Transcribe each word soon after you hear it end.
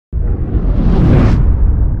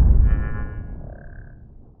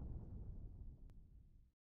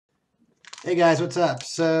Hey guys, what's up?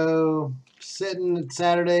 So, sitting, it's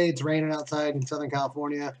Saturday, it's raining outside in Southern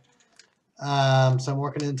California. So I'm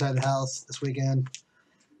working inside the house this weekend.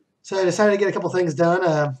 So I decided to get a couple things done.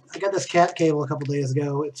 I got this cat cable a couple days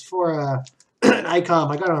ago. It's for an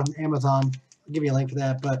Icom. I got it on Amazon. I'll give you a link for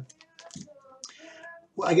that. But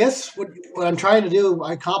I guess what I'm trying to do,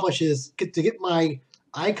 accomplish is to get my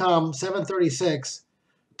Icom 736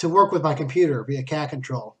 to work with my computer via cat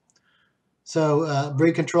control. So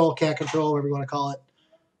brig control, cat control, whatever you want to call it.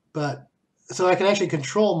 But so I can actually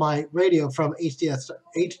control my radio from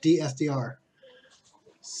HDSDR.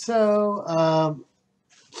 So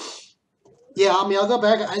yeah, I mean, I'll go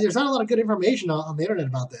back. There's not a lot of good information on the internet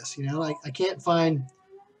about this. You know, I can't find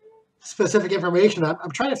specific information.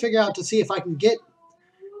 I'm trying to figure out to see if I can get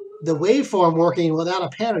the waveform working without a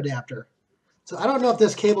pan adapter. So I don't know if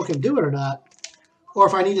this cable can do it or not, or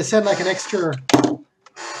if I need to send like an extra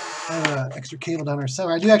cable down there. So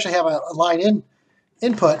I do actually have a line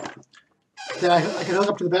input that I can hook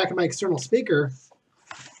up to the back of my external speaker,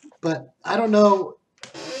 but I don't know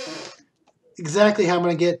exactly how I'm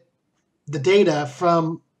going to get the data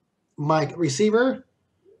from my receiver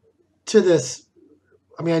to this.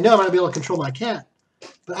 I mean, I know I'm going to be able to control my cat,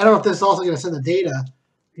 but I don't know if this is also going to send the data,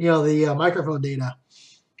 you know, the microphone data.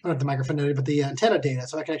 Not the microphone data, but the antenna data,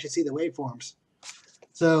 so I can actually see the waveforms.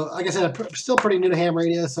 So, like I said, I'm still pretty new to ham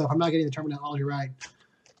radio, so if I'm not getting the terminology right,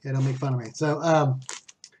 yeah, don't make fun of me. So, all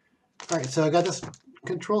right, so I got this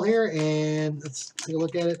control here, and let's take a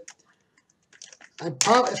look at it.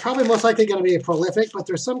 It's probably most likely going to be a prolific, but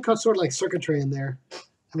there's some sort of like circuitry in there.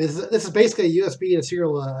 I mean, this is basically a USB to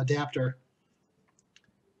serial adapter.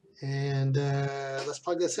 And let's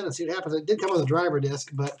plug this in and see what happens. It did come with a driver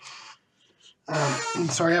disc, but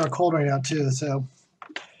sorry, I have a cold right now too, so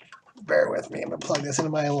bear with me. I'm going to plug this into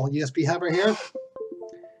my little USB hub right here.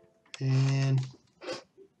 And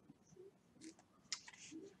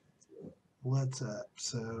what's up?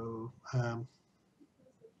 So, don't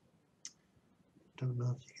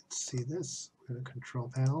know if you can see this. We're in the control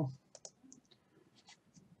panel.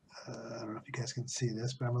 I don't know if you guys can see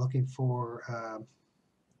this, but I'm looking for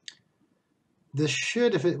this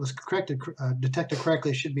should, if it was detected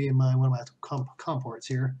correctly, should be in one of my COM ports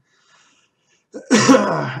here.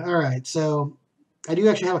 All right, so I do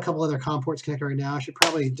actually have a couple other COM ports connected right now. I should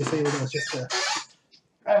probably disable those just to.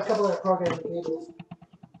 I have a couple other programming cables.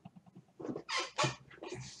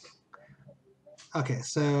 Okay,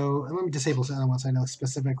 so let me disable the other ones so I know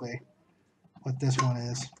specifically what this one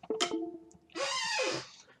is.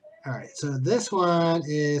 All right, so this one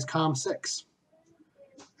is COM 6.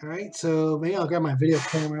 All right, so maybe I'll grab my video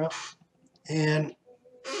camera, and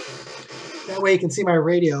that way you can see my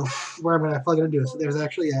radio where I'm going to plug it into. So there's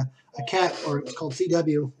actually a cat, or it's called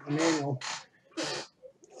CW, a manual.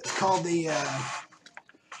 It's called the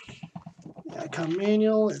Icom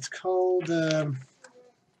manual. It's called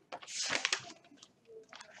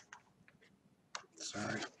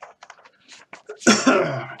sorry,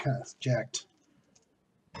 kind of jacked.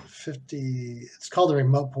 50. It's called the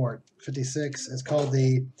remote port. 56. It's called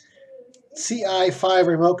the CI5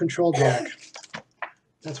 remote control jack.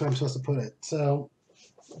 That's where I'm supposed to put it. So,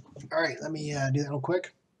 all right, let me do that real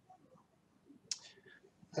quick.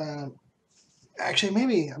 Actually,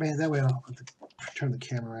 maybe, I mean, that way I'll have to turn the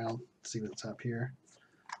camera around, see what's up here.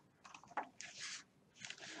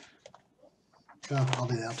 Oh, I'll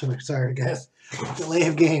do that too. Sorry, guys. Delay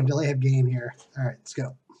of game here. All right, let's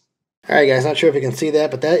go. All right, guys, not sure if you can see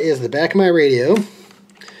that, but that is the back of my radio.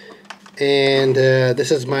 And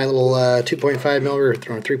this is my little 2.5 millimeter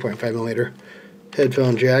or 3.5 millimeter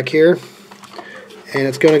headphone jack here. And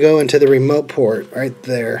it's going to go into the remote port right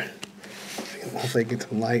there. Hopefully get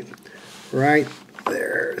some light. Right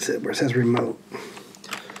there, where it says remote. I'm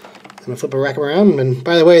going to flip a rack around. And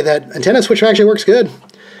by the way, that antenna switch actually works good.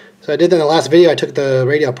 So I did that in the last video. I took the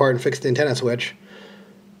radio apart and fixed the antenna switch.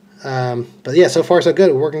 But yeah, so far so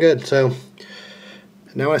good. We're working good. So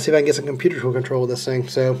now I want to see if I can get some computer control with this thing.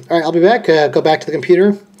 So, all right, I'll be back. Go back to the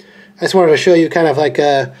computer. I just wanted to show you kind of like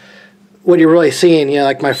what you're really seeing. You know,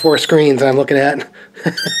 like my 4 screens I'm looking at.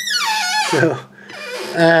 So,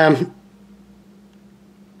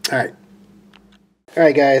 all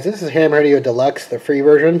right, guys. This is Ham Radio Deluxe, the free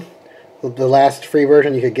version, the last free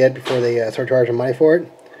version you could get before they start charging money for it.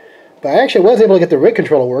 But I actually was able to get the rig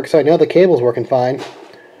controller to work, so I know the cable's working fine.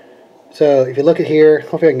 So if you look at here,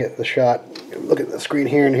 hopefully I can get the shot. Look at the screen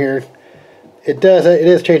here and here. It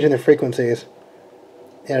is changing the frequencies.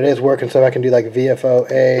 And it is working, so I can do like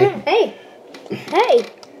VFO A. Hey.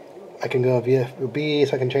 I can go VFO B,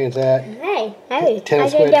 so I can change that. Hey. Antenna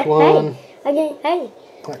switch 1. I can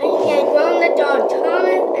go on the dog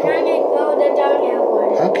Thomas, and I can go on the dog network.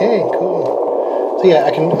 Okay, cool. So yeah,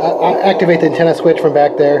 I can activate the antenna switch from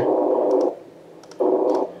back there.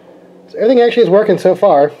 So everything actually is working so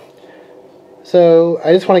far. So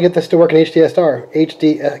I just want to get this to work in HDSDR.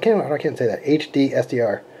 I can't say that.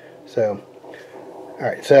 HDSDR. So,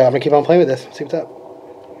 alright, so I'm going to keep on playing with this. See what's up.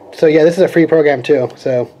 So yeah, this is a free program too.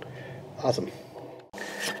 So, awesome.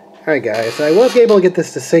 Alright guys, so I was able to get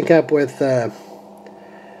this to sync up with the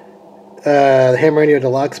Ham Radio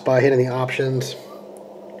Deluxe by hitting the options.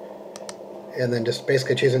 And then just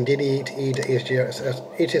basically choosing DDE to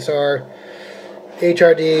HDSR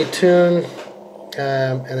HRD tune.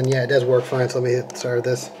 And then yeah, it does work fine, so let me hit start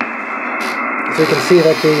this. So you can see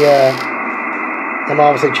that I'm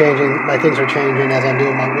obviously changing, my things are changing as I'm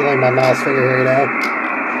doing wheeling my mouse finger here,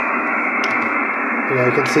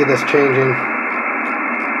 you can see this changing.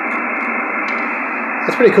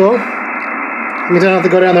 That's pretty cool. It means I don't have to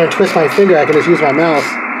go down there and twist my finger, I can just use my mouse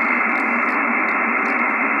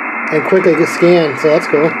and quickly get scanned, so that's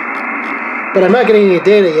cool. But I'm not getting any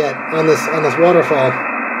data yet on this waterfall.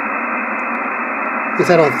 At least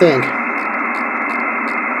I don't think.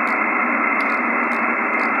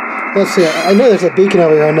 Let's see. I know there's a beacon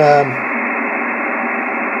over here on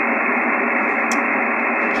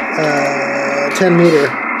 10 meter.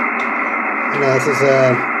 This is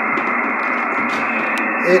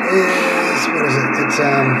it is, what is it? It's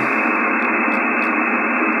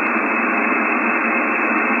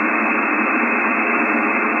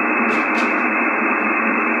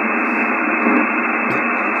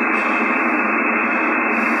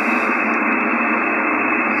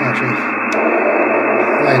actually,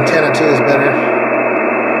 my antenna too is better.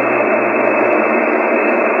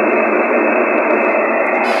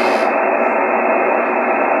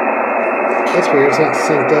 That's weird, it's not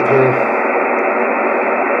synced up here.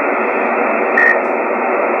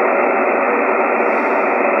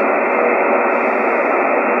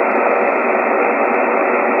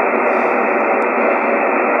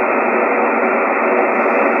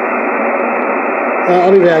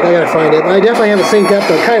 I'll be back, I gotta find it. I definitely have it synced up,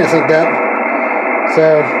 though, kind of synced up.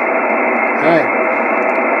 So, alright.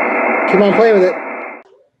 Keep on playing with it.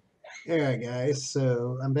 Alright guys,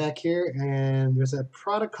 so I'm back here, and there's a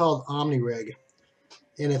product called omni-rig.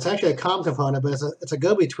 And it's actually a COM component, but it's a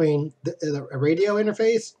go-between a radio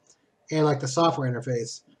interface and like the software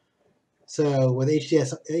interface. So with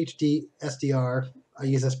HDSDR, I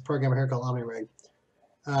use this program here called omni-rig.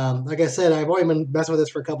 Like I said, I've only been messing with this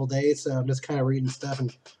for a couple days, so I'm just kind of reading stuff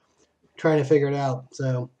and trying to figure it out.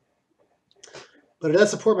 So, but it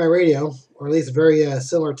does support my radio, or at least very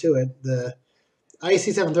similar to it. The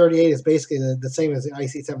IC-738 is basically the same as the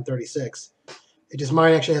IC-736. It just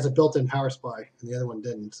mine actually has a built-in power supply, and the other one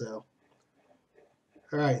didn't. So,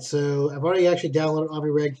 all right. So I've already actually downloaded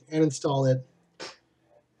omni-rig and installed it,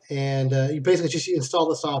 and you basically just install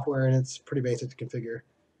the software, and it's pretty basic to configure.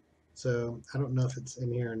 So I don't know if it's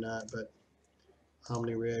in here or not, but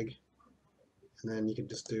omni-rig, and then you can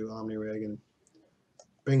just do omni-rig, and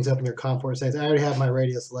brings up in your COM port settings. I already have my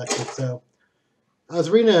radio selected, so I was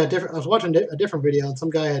reading I was watching a different video, and some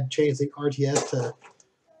guy had changed the RTS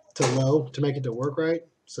to low to make it to work right.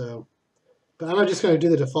 So, but I'm just going to do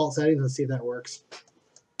the default settings and see if that works,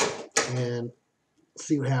 and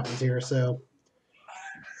see what happens here. So,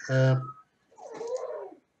 all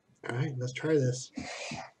right, let's try this. He's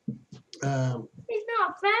not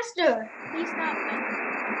faster. He's not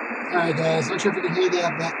faster. All right, guys. Not sure if you can hear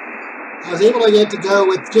that, but I was able to get it to go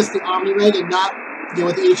with just the omni-rig and not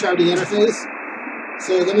with the HRD interface.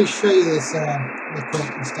 So let me show you this real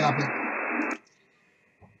quick and stop it.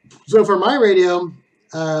 So for my radio,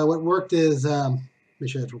 what worked is, let me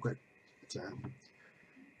show you this real quick. Sorry.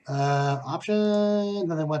 Options,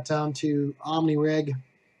 and then went down to omni-rig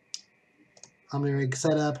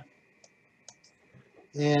setup.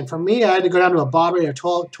 And for me, I had to go down to a baud rate of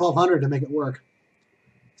 1200 to make it work.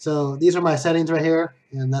 So these are my settings right here,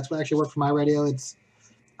 and that's what actually worked for my radio. It's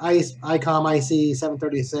Icom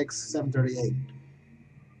IC-736, 738.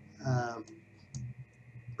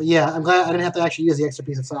 But yeah, I'm glad I didn't have to actually use the extra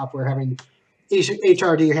piece of software, having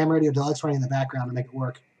HRD or Ham Radio Deluxe running in the background to make it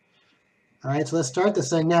work. All right, so let's start this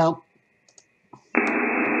thing now.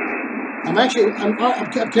 I'm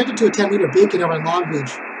connected to a 10-meter beacon over in Long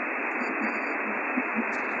Beach.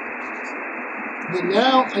 But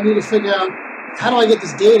now I need to figure out, how do I get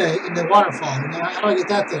this data in the waterfall? How do I get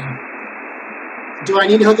that there? Do I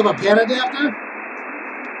need to hook up a PAN adapter?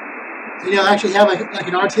 Actually have like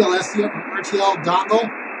an RTL dongle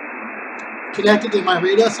connected to my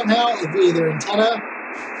radio somehow, like via their antenna,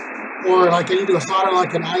 or like I need to solder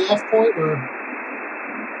like an IF port, or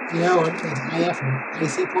or it's IF or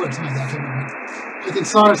IC port or something like that. I can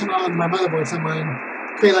solder something on my motherboard somewhere and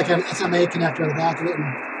create like an SMA connector on the back of it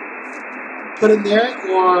and put it in there,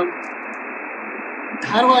 or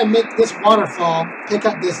how do I make this waterfall pick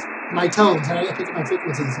up my tones? How do I pick up my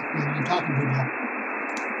frequencies when I'm talking to people?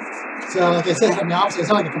 So, like I said, I mean, obviously, I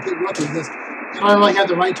sound like a complete rookie because I don't really have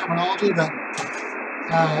the right terminology, but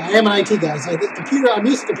I am an IT guy, so I'm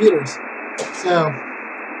used to computers. So,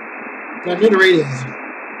 but I'm new to radios.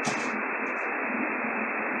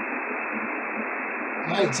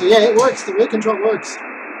 Alright, so yeah, it works. The rig control works.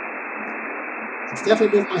 It's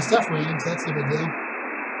definitely moving my stuff around, so that's no big deal.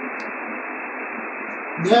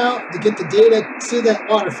 Now, to get the data to that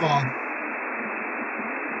waterfall.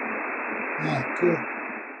 Alright, cool.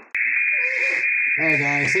 Alright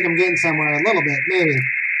guys, I think I'm getting somewhere a little bit, maybe.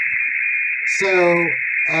 So,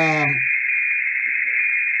 I'm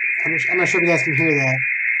not sure if you guys can hear that.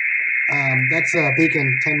 That's a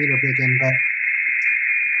beacon, 10-meter beacon, but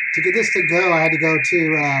to get this to go, I had to go to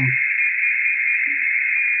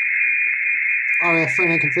RF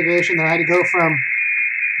frame configuration. Then I had to go from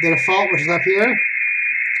the default, which is up here,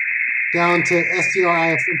 down to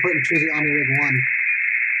SDR IF input and choose the omni-rig 1.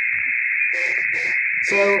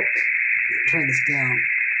 So, turn this down.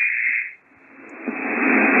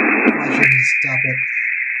 I should just stop it.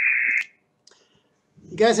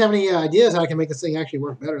 You guys have any ideas how I can make this thing actually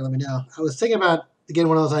work better? Let me know. I was thinking about getting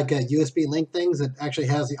one of those like USB link things that actually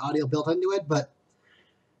has the audio built into it, but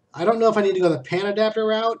I don't know if I need to go the pan adapter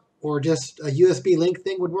route or just a USB link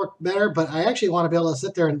thing would work better. But I actually want to be able to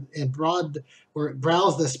sit there and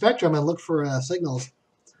browse the spectrum and look for signals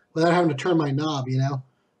without having to turn my knob, you know,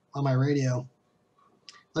 on my radio.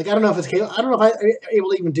 Like, I don't know if it's capable. I don't know if I'm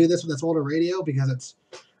able to even do this with this older radio because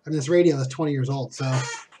this radio is 20 years old. So,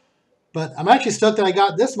 but I'm actually stoked that I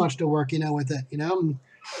got this much to work, you know, with it, you know.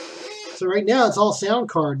 So right now it's all sound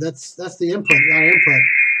card. That's the input, not input.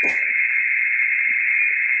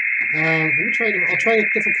 Let me try. I'll try a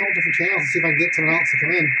couple different channels and see if I can get someone else to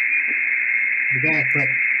come in. Be back, but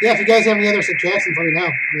yeah, if you guys have any other suggestions, let me know.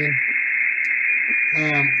 I mean,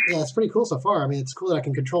 yeah, it's pretty cool so far. I mean, it's cool that I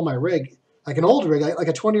can control my rig, like an old rig, like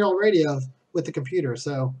a 20-year-old radio with the computer.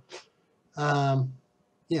 So,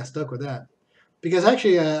 yeah, stoked with that. Because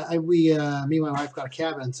actually, me and my wife got a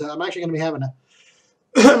cabin, so I'm actually going to be having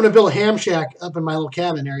I'm going to build a ham shack up in my little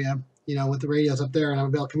cabin area, you know, with the radios up there, and I'm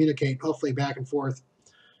going to be able to communicate, hopefully, back and forth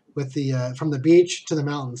with the from the beach to the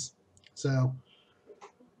mountains. So,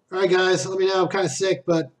 all right, guys, let me know. I'm kind of sick,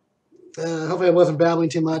 but hopefully I wasn't babbling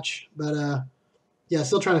too much. But yeah,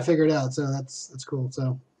 still trying to figure it out. So that's cool.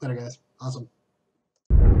 So later, guys. Awesome.